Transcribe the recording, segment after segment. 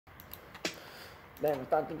Then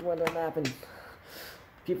started what happened.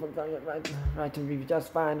 People got right to be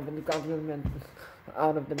just fine when the government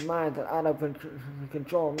out of the mind, out of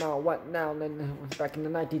control. Now what now? Then back in the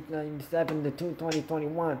 1997 to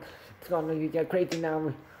 2021, it's gonna get crazy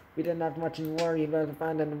now. We didn't have much to worry about to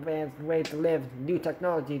find an advanced way to live. New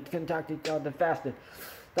technology to contact each other faster.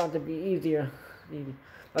 Thought to be easier.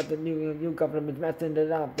 But the new government messing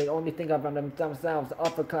it up. They only think about themselves, the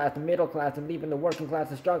upper class, the middle class, and leaving the working class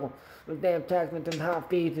to struggle. With damn taxes and high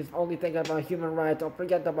fees, it's only thinking about human rights. Don't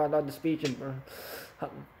forget about other speeches, bro.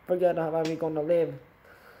 Forget how we're gonna live.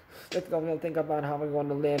 Let's go think about how we're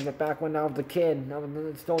gonna live. But back when I was a kid, I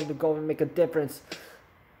was told to go and make a difference.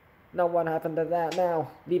 Now what happened to that now?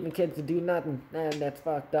 Leaving kids to do nothing. Man, that's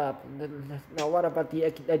fucked up. Now what about the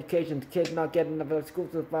education? Kids not getting enough school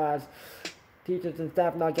supplies. Teachers and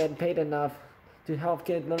staff not getting paid enough to help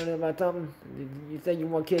kids learn about something. You say you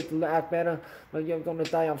want kids to act better, but you're gonna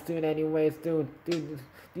die off soon anyways, dude. Do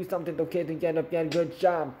something to kids and get a good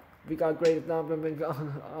job. We got great examples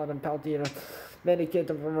on the penalty. Many kids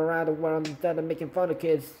from around the world, instead of making fun of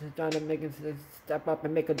kids, trying to make it step up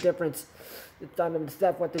and make a difference. It's time to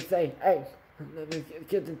step what they say. Hey,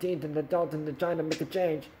 kids and teens and adults, and they're trying to make a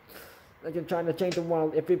change. Like you're trying to change the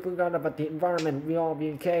world. If we forgot about the environment, we all be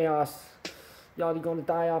in chaos. Y'all are going to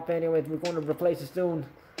die off anyways. We're going to replace it soon.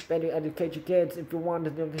 Better educate your kids if you want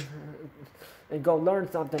to and go learn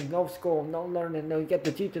something. No school, no learning. No, get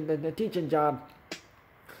the teaching job.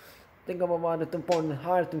 Think about what it's important.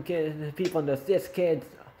 Hire some kids, people to assist kids.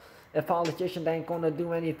 If politicians ain't going to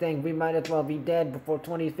do anything, we might as well be dead before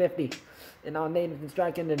 2050. And our natives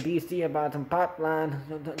striking in BC about some pipeline.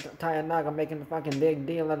 Tayanaga making a fucking big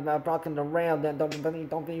deal about blocking the rail that don't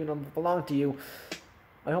even belong to you.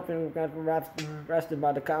 I hope you got arrested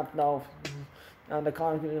by the cops though. And the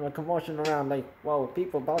car, commotion around like, whoa,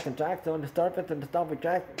 people blocking tracks on the surface and the stuff with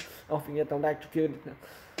tracks. I hope you get electrocuted.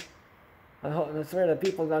 I swear that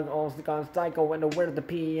people are all gone psycho when they're the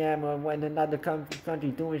PM or when another country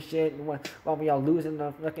doing shit while we are losing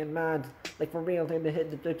our fucking minds. Like for real, they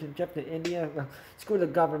hit the trip to India. Screw the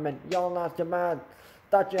government. Y'all lost your mind.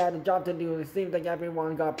 Thought you had a job to do. It seems like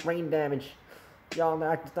everyone got brain damage. Y'all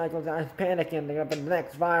acting psychos, panicking. They got the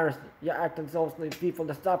next virus. You're acting so people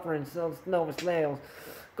are suffering. So slow snails.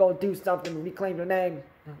 Go do something. Reclaim your name.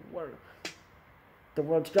 The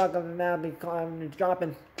world's struggling now. The economy is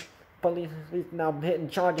dropping. Police now hitting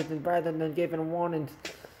charges and rather than giving warnings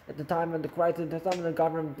at the time of the crisis. Some of the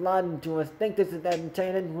government lying to us. Think this is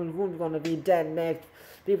entertaining? Who's going to be dead next?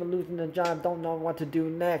 People losing their job don't know what to do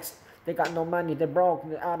next. They got no money. They're broke.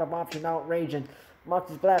 They're out of option. Outraging.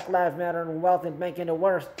 Marxist Black Lives Matter and wealth is making it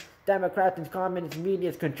worse. Democrats and communist media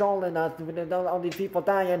is controlling us. With all these people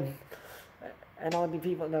dying, and all these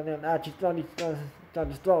people that are actually trying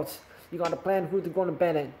to throats. You got a plan? Who's going to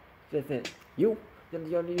ban it? That's it. You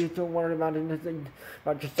don't worry about anything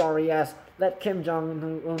about your sorry ass. Let Kim Jong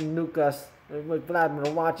nuke us with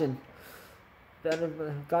Vladimir watching.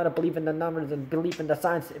 Gotta believe in the numbers and believe in the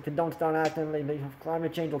science. If you don't start acting like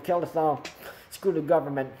climate change will kill us all. Screw the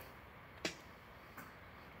government.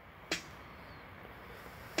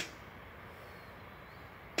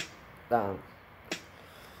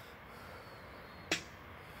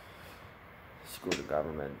 Screw the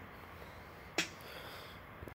government.